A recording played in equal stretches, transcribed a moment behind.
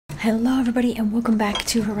Hello everybody and welcome back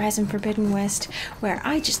to Horizon Forbidden West, where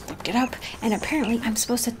I just looked it up and apparently I'm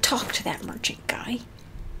supposed to talk to that merchant guy.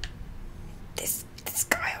 This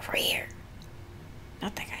guy over here.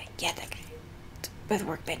 Not that guy. Yeah, that guy. With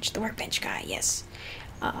the workbench guy, yes.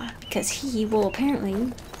 Because he will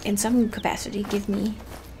apparently, in some capacity, give me...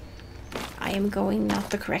 I am going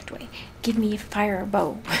not the correct way. Give me fire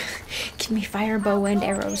bow. Give me fire bow and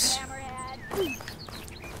arrows.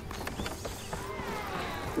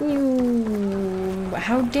 Ooh,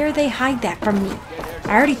 how dare they hide that from me?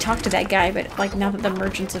 I already talked to that guy, but like now that the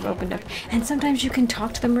merchants have opened up. And sometimes you can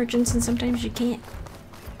talk to the merchants and sometimes you can't.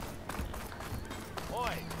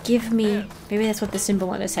 Give me... Maybe that's what the symbol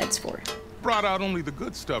on his head's for. Brought out only the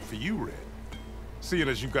good stuff for you, Red. Seeing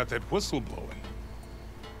as you got that whistle blowing.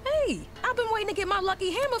 Hey, I've been waiting to get my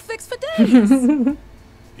lucky hammer fixed for days.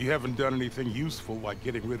 You haven't done anything useful like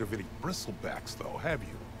getting rid of any bristlebacks, though, have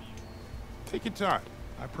you? Take your time.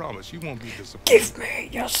 I promise you won't be disappointed. Give me,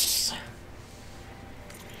 yes.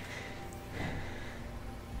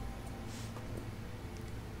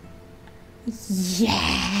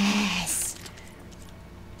 Yes.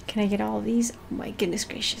 Can I get all of these? Oh my goodness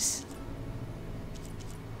gracious.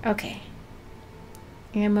 Okay.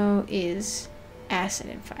 Ammo is acid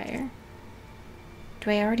and fire.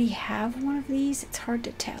 Do I already have one of these? It's hard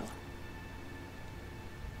to tell.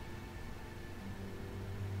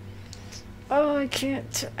 Oh, I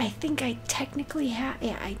can't. I think I technically have...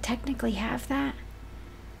 Yeah, I technically have that.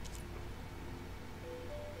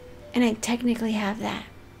 And I technically have that.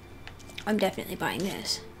 I'm definitely buying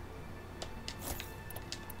this.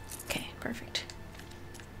 Okay, perfect.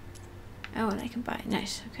 Oh, and I can buy it.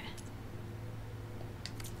 Nice, okay.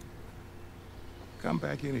 Come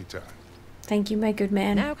back anytime. Thank you, my good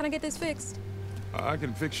man. Now can I get this fixed? I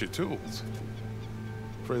can fix your tools.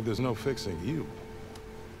 Afraid there's no fixing you.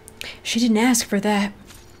 She didn't ask for that.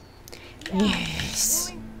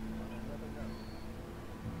 Yes.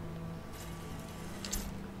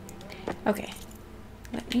 Okay.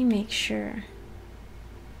 Let me make sure.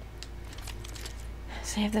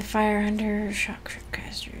 So I have the fire hunter, shock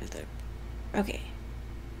caster, the... Okay.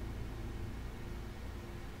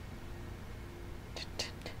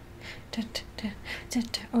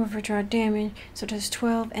 Overdraw damage, so it does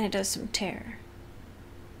 12 and it does some tear.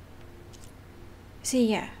 See,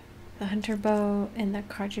 yeah. The hunter bow and the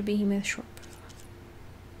Carja behemoth short bow.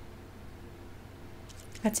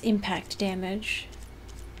 That's impact damage.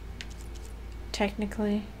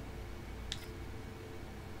 Technically.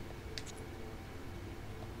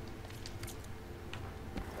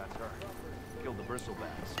 That's her. Killed the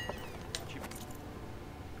bristlebacks.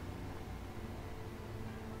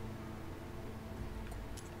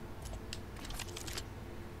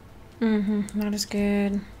 Not as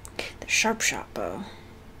good. The sharp shot bow.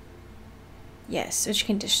 Yes, which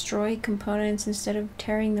can destroy components instead of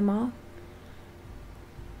tearing them off.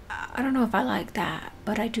 I don't know if I like that,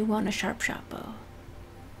 but I do want a sharp shot bow.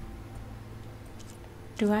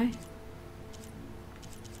 Do I?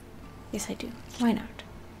 Yes, I do. Why not?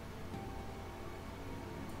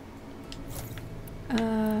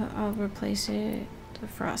 I'll replace it with the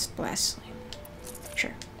frost blast sling.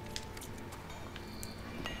 Sure.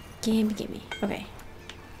 Gimme. Okay.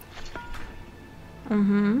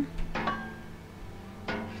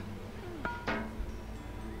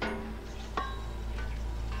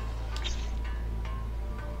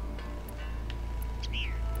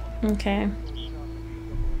 Okay.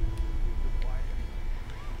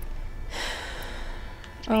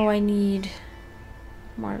 Oh, I need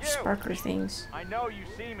more sparker things. I know you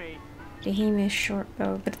see me. Behemoth short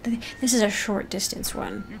bow, but this is a short distance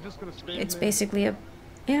one. It's basically a...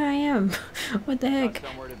 Yeah, I am. What the heck?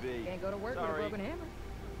 Can't go to work with a broken hammer.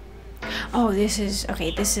 Oh, this is...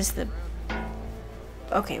 Okay, this is the...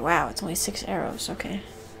 Okay, wow, it's only 6 arrows. Okay.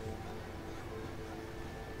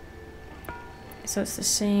 So it's the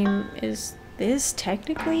same as this,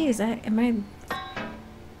 technically? Is that... Am I...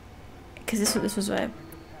 Because this was what...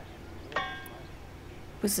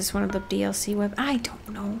 Was this one of the DLC web? I don't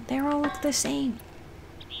know. They all look the same.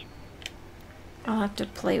 I'll have to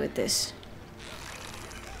play with this.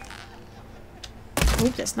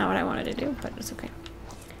 Oop, that's not what I wanted to do, but it's okay.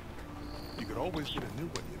 You could always get a new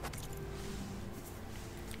one.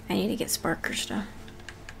 I need to get Sparker stuff.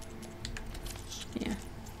 Yeah.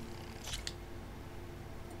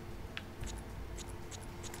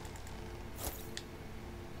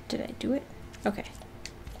 Did I do it? Okay.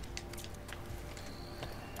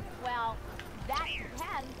 Well, that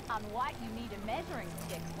depends on what you need a measuring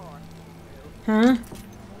stick for. Huh?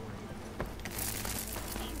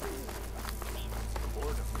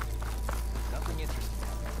 Nothing interesting.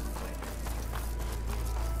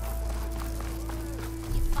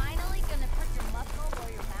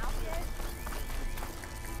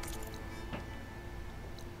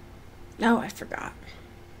 Oh, I forgot.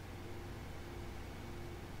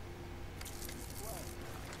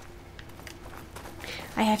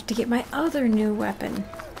 I have to get my other new weapon.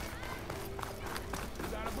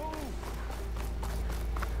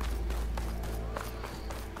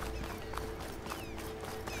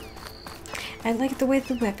 I like the way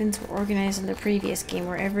the weapons were organized in the previous game,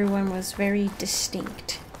 where everyone was very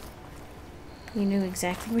distinct. You knew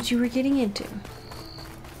exactly what you were getting into.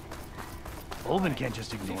 Olvin can't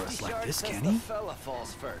just ignore us like this, can he?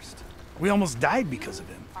 We almost died because of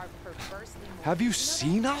him. Have you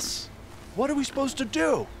seen us? What are we supposed to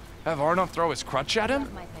do? Have Arnold throw his crutch at him?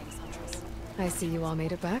 I see you all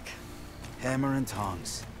made it back. Hammer and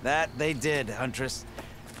tongs. That they did, Huntress.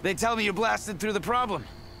 They tell me you blasted through the problem.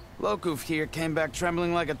 Lokuf here came back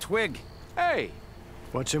trembling like a twig. Hey!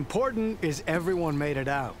 What's important is everyone made it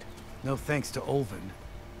out. No thanks to Olvin.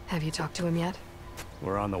 Have you talked to him yet?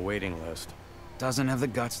 We're on the waiting list. Doesn't have the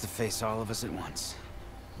guts to face all of us at once.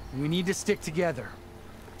 We need to stick together,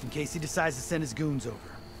 in case he decides to send his goons over.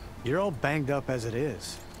 You're all banged up as it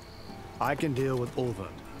is. I can deal with Ulva.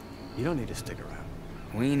 You don't need to stick around.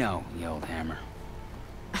 We know, you old hammer.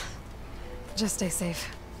 Just stay safe.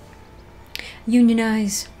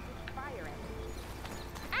 Unionize.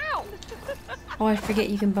 Ow! Oh, I forget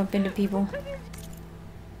you can bump into people.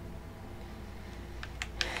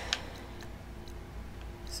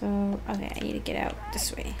 So, okay, I need to get out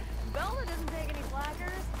this way. Velma doesn't take any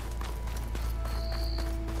slackers.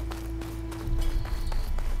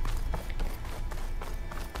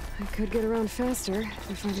 I could get around faster if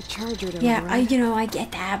I find a charger to Yeah, override. I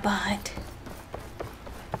get that, but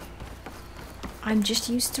I'm just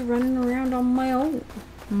used to running around on my own.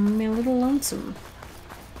 I'm a little lonesome.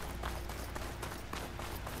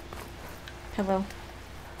 Hello.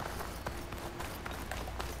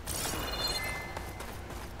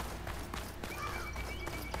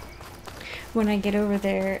 When I get over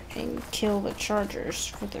there and kill the chargers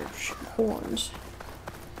for their horns,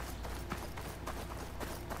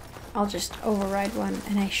 I'll just override one,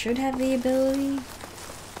 and I should have the ability.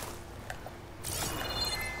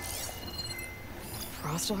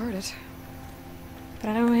 Frost will hurt it. But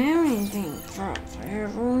I don't have anything for it. I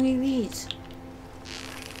have only these.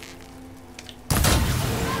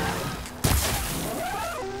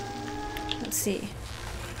 Let's see.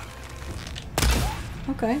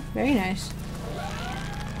 Okay, very nice.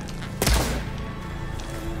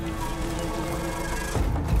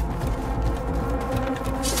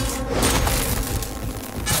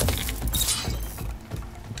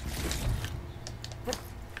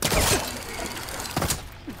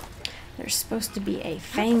 There's supposed to be a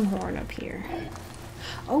fang horn up here.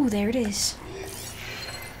 Oh, there it is.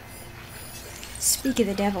 Speak of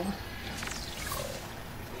the devil.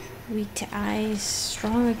 Weak to ice,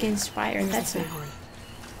 strong against fire. That's a not. horn.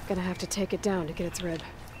 Gonna have to take it down to get its rib.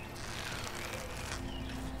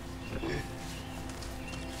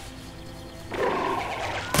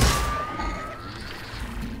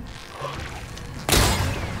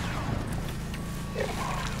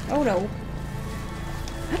 Oh no.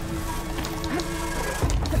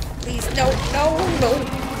 Please, no, no, no.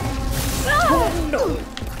 No, no.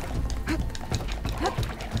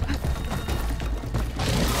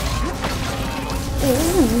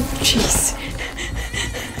 Oh, jeez.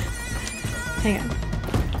 Hang on.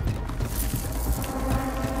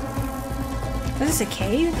 Was this a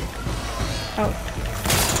cave? Oh.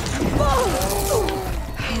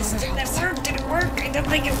 Did that work? Did it work? I don't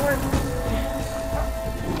think it worked.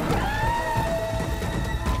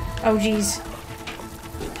 Oh, jeez.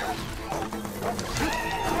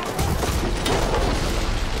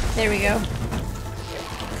 There we go.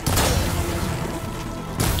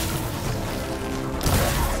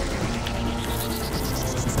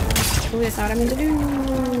 Ooh, that's not what I meant to do.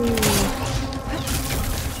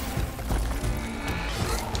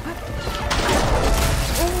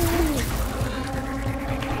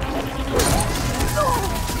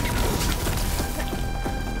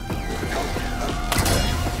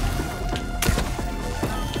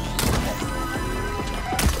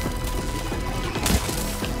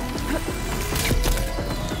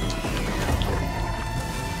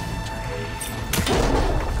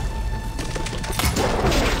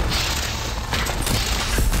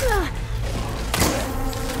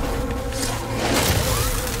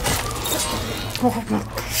 Oh my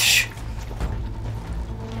gosh.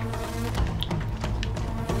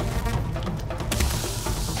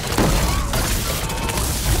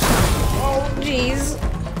 Oh jeez.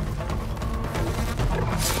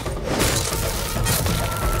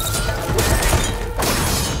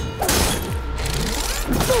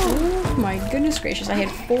 Oh my goodness gracious, I had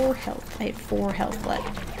 4 health. I had 4 health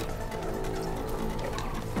left.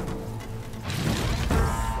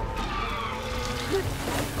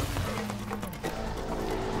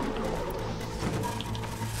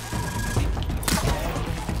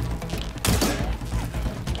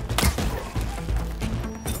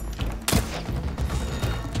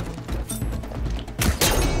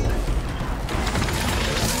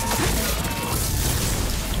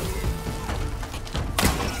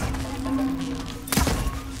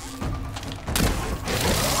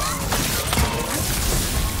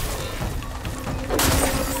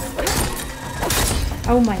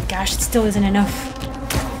 Oh my gosh, it still isn't enough.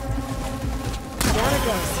 Down it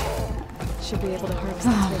goes. Should be able to harvest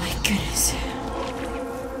Oh the my goodness.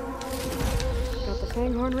 Got the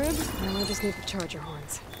fanghorn rib, now I just need the charger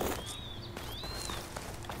horns.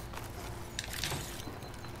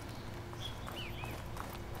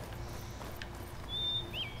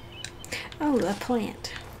 Oh, a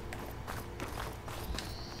plant.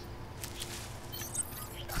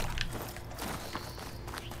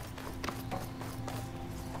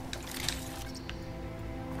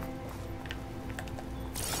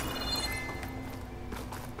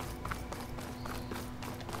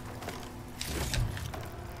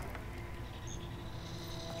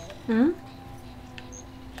 Hmm?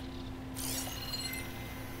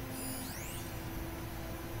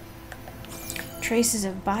 Traces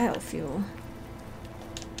of biofuel.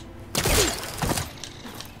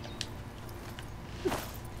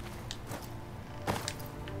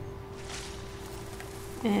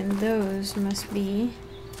 And those must be...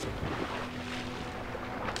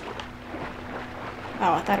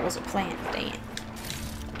 Oh, I thought it was a plant. Dang it.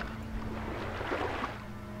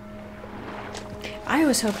 I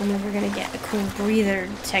was hoping we were gonna get a cool breather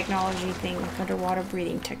technology thing, underwater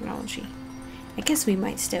breathing technology. I guess we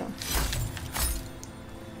might still.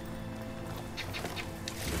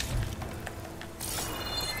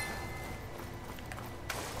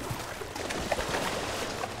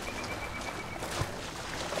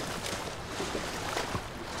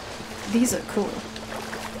 These are cool.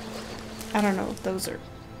 I don't know if those are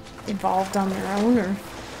evolved on their own or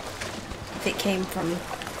if it came from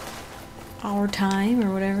our time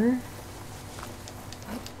or whatever.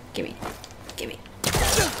 Gimme. Gimme.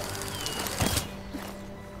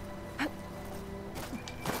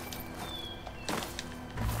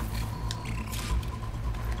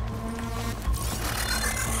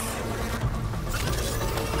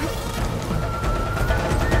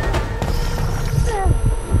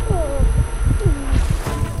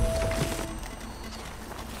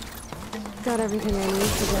 Got everything I need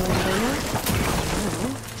to go in there.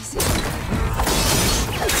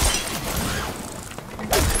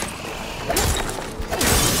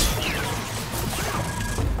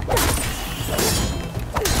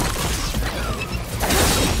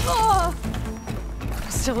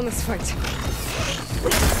 Still in this fight.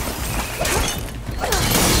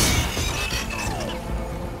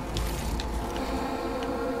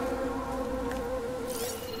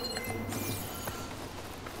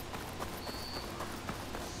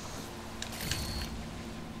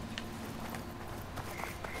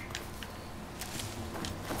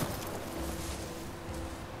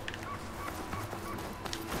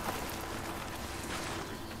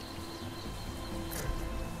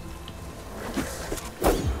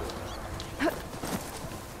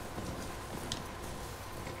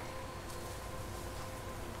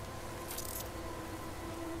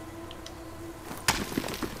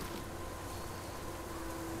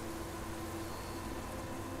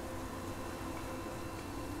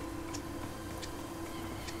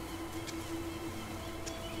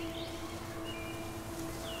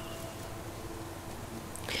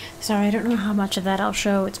 Sorry, I don't know how much of that I'll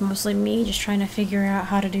show. It's mostly me just trying to figure out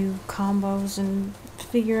how to do combos and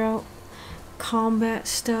figure out combat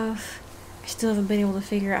stuff. I still haven't been able to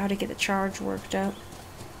figure out how to get the charge worked out.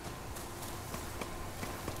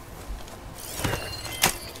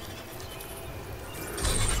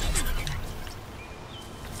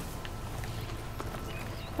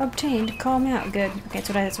 Obtained. Calm out. Good. Okay,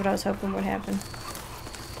 that's what I was hoping would happen.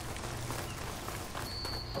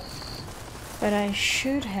 But I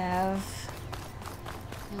should have...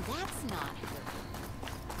 That's not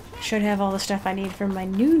her. Should have all the stuff I need for my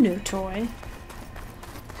new toy.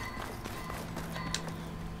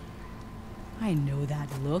 I know that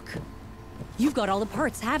look. You've got all the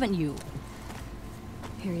parts, haven't you?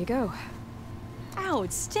 Here you go.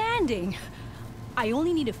 Outstanding! I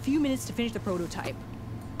only need a few minutes to finish the prototype.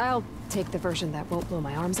 I'll take the version that won't blow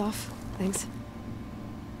my arms off. Thanks.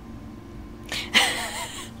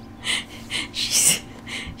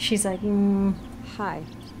 She's like, Hi.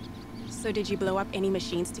 So did you blow up any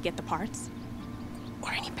machines to get the parts?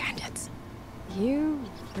 Or any bandits? You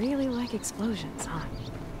really like explosions, huh?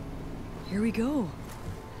 Here we go.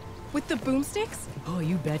 With the boomsticks? Oh,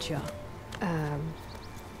 you betcha.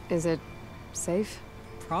 Is it safe?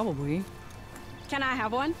 Probably. Can I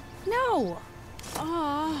have one? No!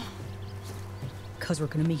 Aw. 'Cause we're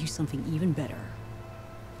gonna make you something even better.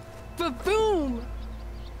 Ba-boom!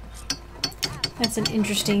 that's an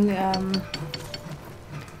interesting, this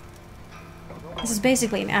is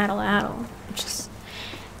basically an addle-addle, which is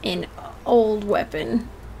an old weapon.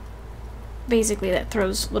 Basically, that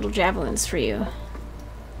throws little javelins for you.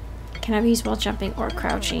 Can I be used while jumping or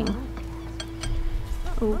crouching?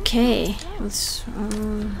 Okay, let's.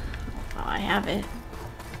 Well, I have it.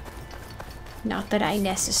 Not that I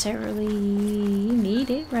necessarily need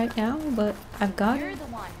it right now, but I've got it. You're the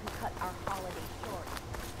one who cut our holiday short.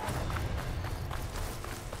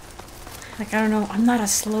 Like, I don't know, I'm not a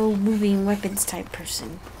slow-moving weapons type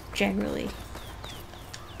person, generally.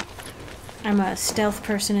 I'm a stealth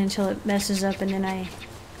person until it messes up, and then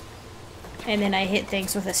I hit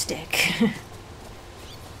things with a stick.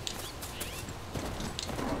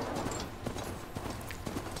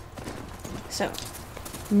 So,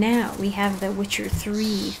 now we have the Witcher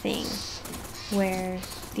 3 thing, where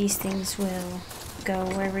these things will go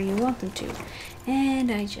wherever you want them to.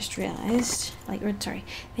 And I just realized,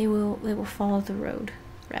 they will follow the road,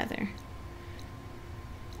 rather.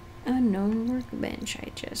 Unknown workbench, I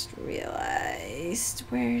just realized.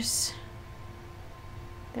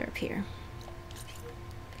 They're up here.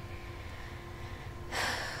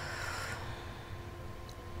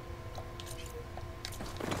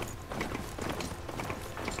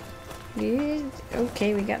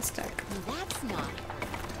 Okay, we got stuck. That's not.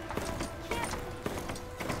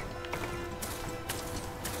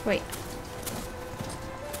 Wait.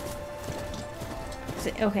 Is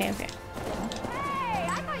it, okay. Hey,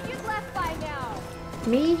 I thought you'd left by now.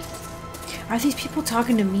 Me? Are these people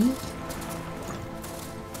talking to me?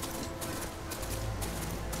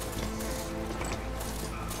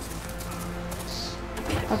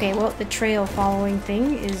 Okay, well, the trail following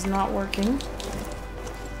thing is not working.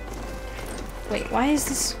 Wait, why is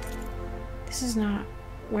this? This is not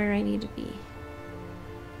where I need to be.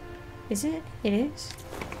 Is it? It is?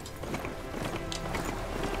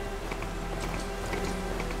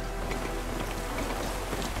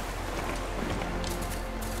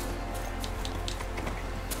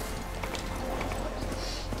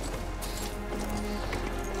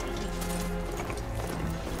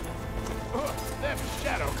 Them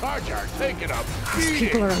Shadow Carja are taking a These beating.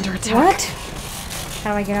 people are under attack. What?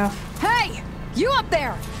 How do I get off? Hey! You up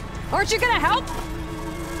there! Aren't you gonna help?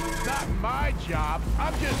 Not my job.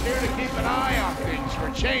 I'm just here to keep an eye on things for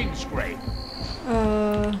chain scrape.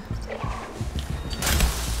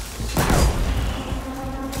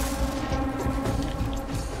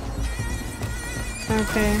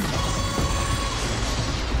 Okay.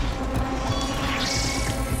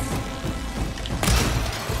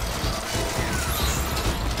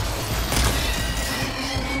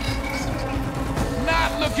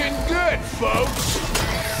 Not looking good, folks.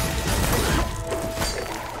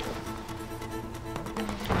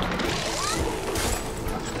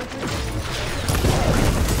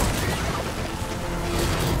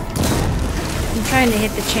 I'm trying to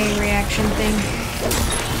hit the chain reaction thing.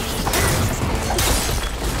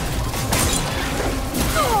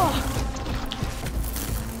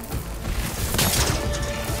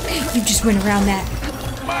 You just went around that.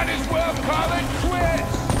 Might as well call it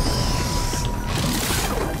quits.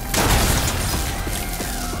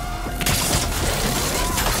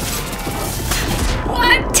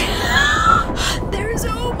 What? There's,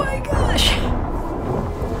 oh my gosh.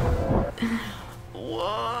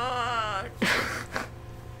 What?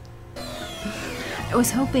 I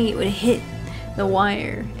was hoping it would hit the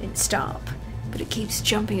wire and stop, but it keeps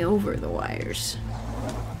jumping over the wires.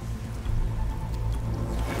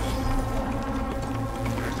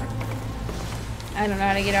 I don't know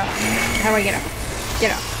how to get off. How do I get off?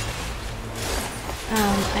 Get off.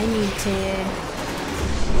 I need to...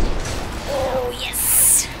 Oh,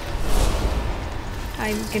 yes!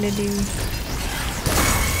 I'm gonna do...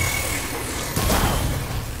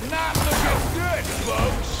 Not looking good,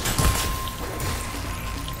 folks.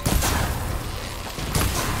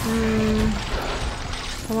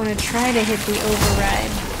 I want to try to hit the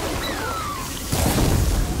override.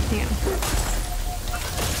 Hang on.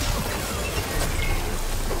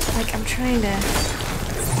 Like, I'm trying to...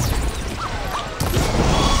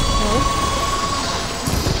 Oh.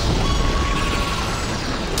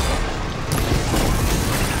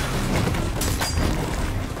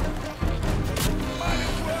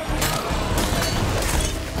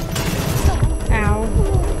 Ow.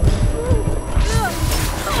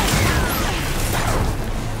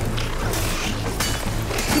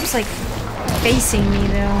 Keeps like facing me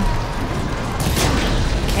though.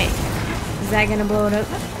 Okay. Is that gonna blow it up?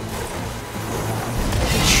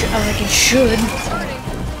 Like it should.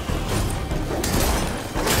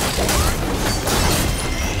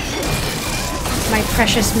 My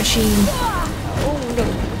precious machine. Oh no.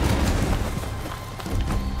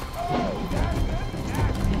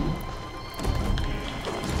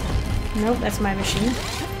 Nope, that's my machine.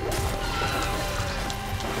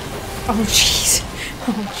 Oh jeez.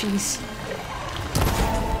 Oh, jeez.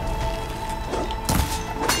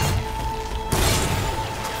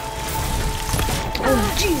 Oh,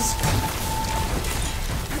 jeez.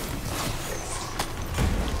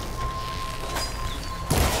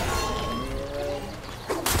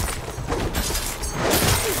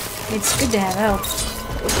 It's good to have help.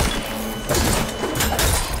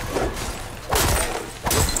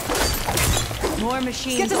 More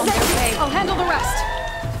machines Get to on their safety! way. I'll handle the rest!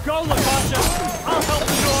 Go, Latasha! I'll help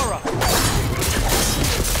Nora!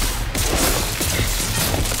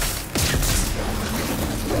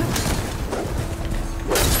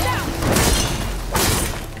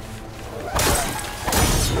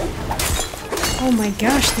 Oh my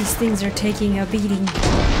gosh, these things are taking a beating.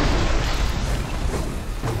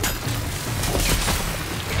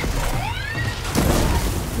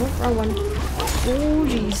 Oh, wrong one. Oh,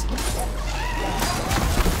 jeez.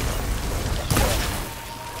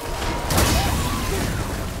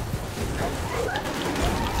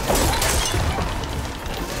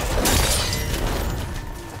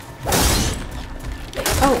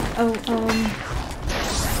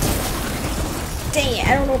 Dang it,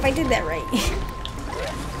 I don't know if I did that right.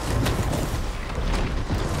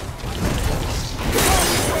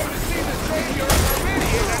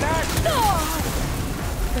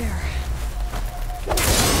 There.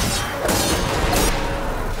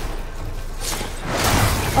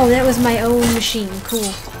 Oh, that was my own machine.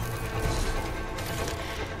 Cool.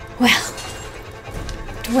 Well.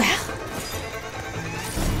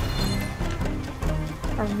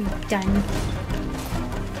 Are we done?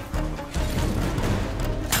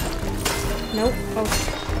 Nope. Oh.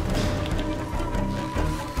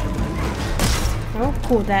 Oh,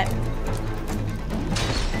 cool, that.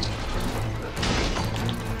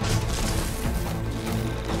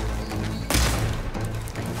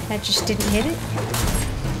 That just didn't hit it?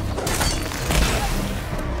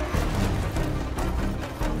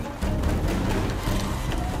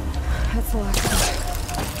 That's the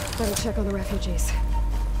last one. Better check on the refugees.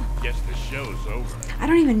 Guess the show's over. I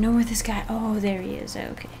don't even know where this guy... Oh, there he is.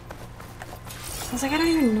 Okay. I was like, I don't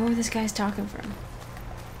even know where this guy's talking from.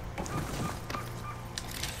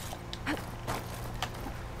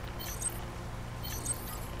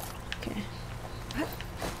 Okay.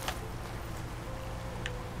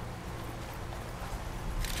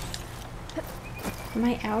 Am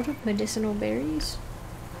I out of medicinal berries?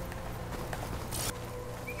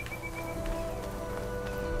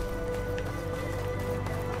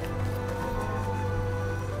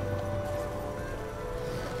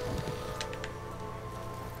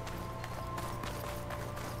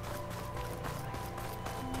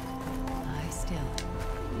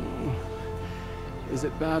 Is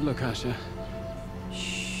it bad, Lakasha?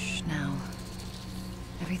 Shh, now.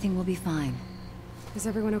 Everything will be fine. Is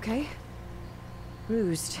everyone okay?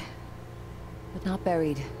 Bruised, but not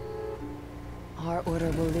buried. Our order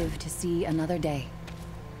will live to see another day.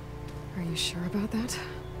 Are you sure about that?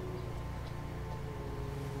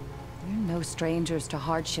 We're no strangers to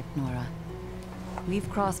hardship, Nora. We've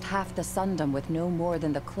crossed half the Sundom with no more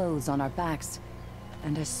than the clothes on our backs.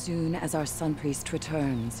 And as soon as our Sun Priest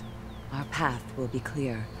returns, our path will be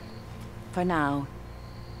clear. For now,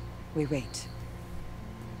 we wait.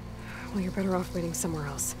 Well, you're better off waiting somewhere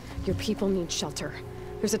else. Your people need shelter.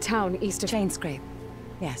 There's a town east of... Chainscrape.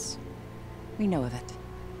 Yes. We know of it.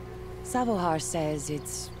 Savohar says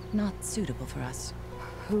it's not suitable for us.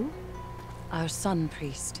 Who? Our Sun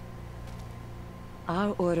Priest.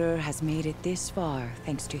 Our order has made it this far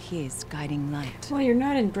thanks to his guiding light. Well, you're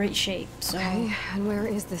not in great shape, so... Okay, and where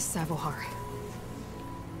is this Savohar?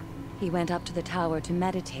 He went up to the tower to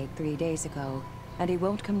meditate 3 days ago, and he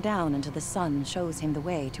won't come down until the sun shows him the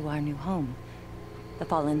way to our new home. The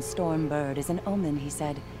fallen storm bird is an omen, he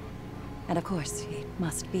said. And of course, it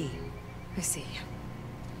must be. I see.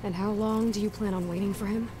 And how long do you plan on waiting for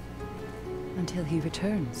him? Until he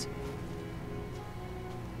returns.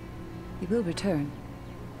 He will return.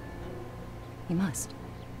 He must.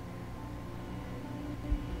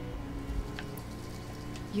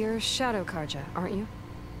 You're Shadow Carja, aren't you?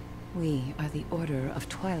 We are the Order of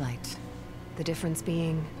Twilight. The difference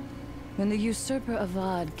being... When the usurper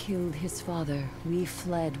Avad killed his father, we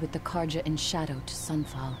fled with the Carja in Shadow to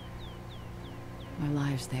Sunfall. Our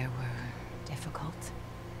lives there were difficult.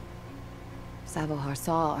 Savohar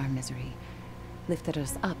saw our misery, lifted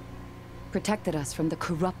us up, protected us from the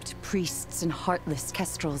corrupt priests and heartless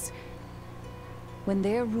kestrels. When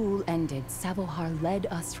their rule ended, Savohar led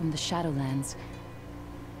us from the Shadowlands.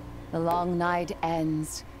 The long night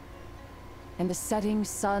ends, and the setting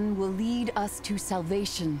sun will lead us to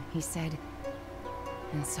salvation, he said.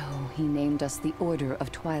 And so he named us the Order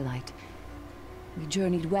of Twilight. We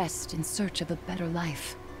journeyed west in search of a better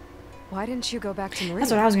life. Why didn't you go back to Maria?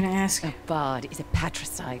 That's what I was gonna ask. A bard is a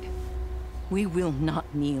patricide. We will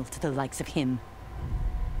not kneel to the likes of him.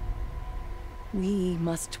 We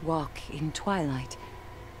must walk in twilight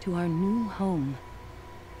to our new home.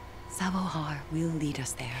 Savohar will lead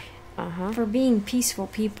us there. For being peaceful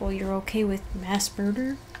people, you're okay with mass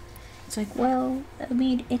murder? It's like, well, I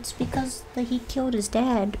mean, it's because he killed his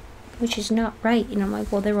dad, which is not right. And I'm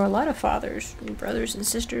like, well, there were a lot of fathers, and brothers and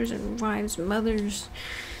sisters, and wives and mothers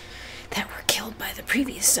that were killed by the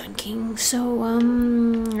previous Sun King. So, I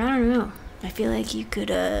don't know. I feel like you could,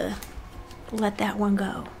 let that one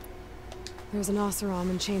go. There's an Oseram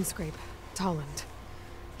in Chainscrape, Tolland.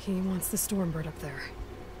 He wants the Stormbird up there.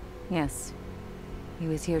 Yes. He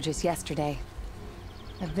was here just yesterday.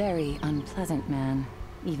 A very unpleasant man,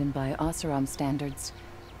 even by Oseram standards.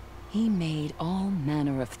 He made all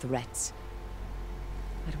manner of threats.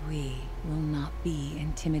 But we will not be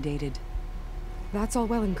intimidated. That's all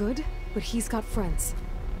well and good, but he's got friends.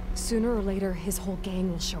 Sooner or later, his whole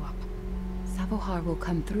gang will show up. Savohar will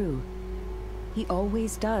come through. He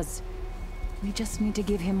always does. We just need to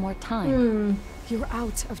give him more time. You're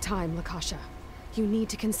out of time, Lakasha. You need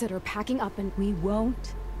to consider packing up and... We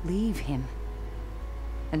won't leave him.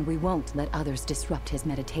 And we won't let others disrupt his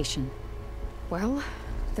meditation. Well,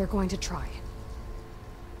 they're going to try.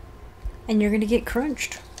 And you're gonna get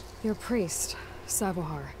crunched. Your priest,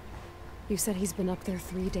 Savohar. You said he's been up there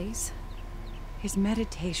 3 days? His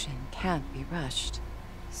meditation can't be rushed.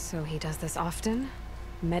 So he does this often?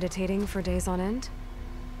 Meditating for days on end?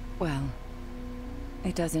 Well,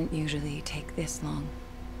 it doesn't usually take this long.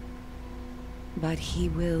 But he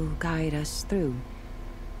will guide us through.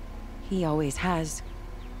 He always has.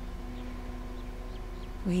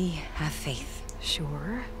 We have faith.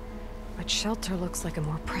 Sure. But shelter looks like a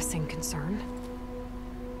more pressing concern.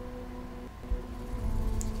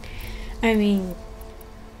 I mean,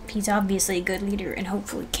 he's obviously a good leader and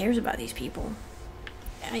hopefully cares about these people.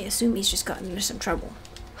 I assume he's just gotten into some trouble.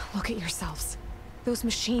 Look at yourselves. Those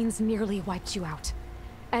machines nearly wiped you out.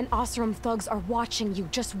 And Oseram thugs are watching you,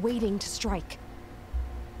 just waiting to strike.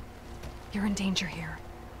 You're in danger here.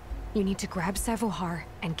 You need to grab Savohar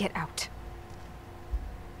and get out.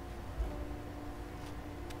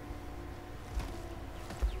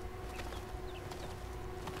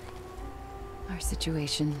 Our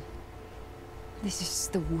situation. This is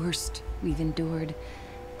the worst we've endured.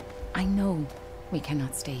 I know we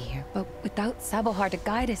cannot stay here, but without Savohar to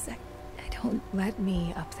guide us, I don't... Let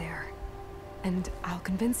me up there. And I'll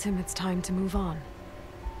convince him it's time to move on.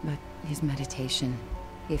 But his meditation...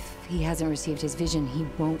 If he hasn't received his vision, he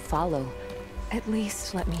won't follow. At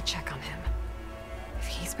least let me check on him. If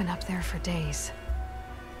he's been up there for days...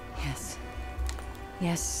 Yes.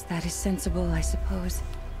 Yes, that is sensible, I suppose.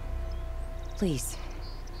 Please,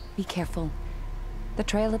 be careful. The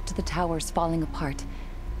trail up to the tower's falling apart.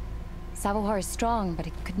 Savohar is strong, but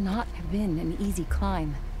it could not have been an easy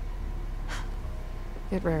climb.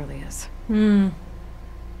 It rarely is.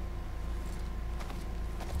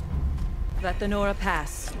 Let the Nora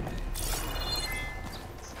pass.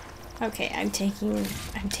 Okay, I'm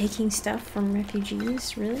taking stuff from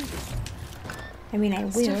refugees, really? I mean, I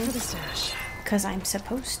will, for the stash. because I'm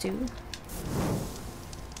supposed to.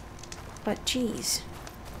 But geez.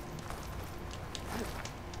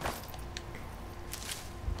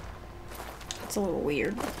 It's a little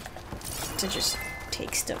weird to just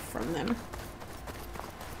take stuff from them.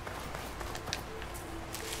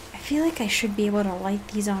 I feel like I should be able to light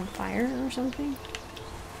these on fire or something.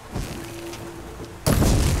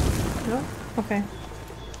 No? Okay.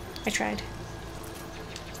 I tried.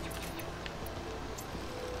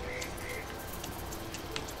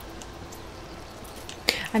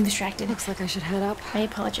 I'm distracted. Looks like I should head up. I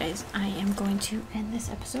apologize. I am going to end this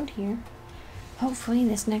episode here. Hopefully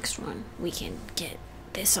this next one we can get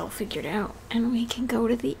this all figured out and we can go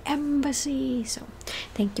to the embassy. So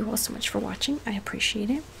thank you all so much for watching. I appreciate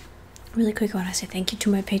it. Really quick, I want to say thank you to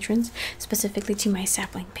my patrons, specifically to my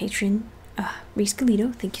sapling patron, Reese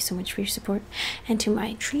Galito. Thank you so much for your support. And to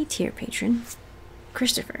my tree tier patron,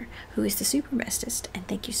 Christopher, who is the super bestest. And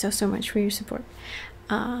thank you so much for your support.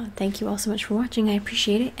 Thank you all so much for watching. I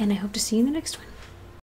appreciate it, and I hope to see you in the next one.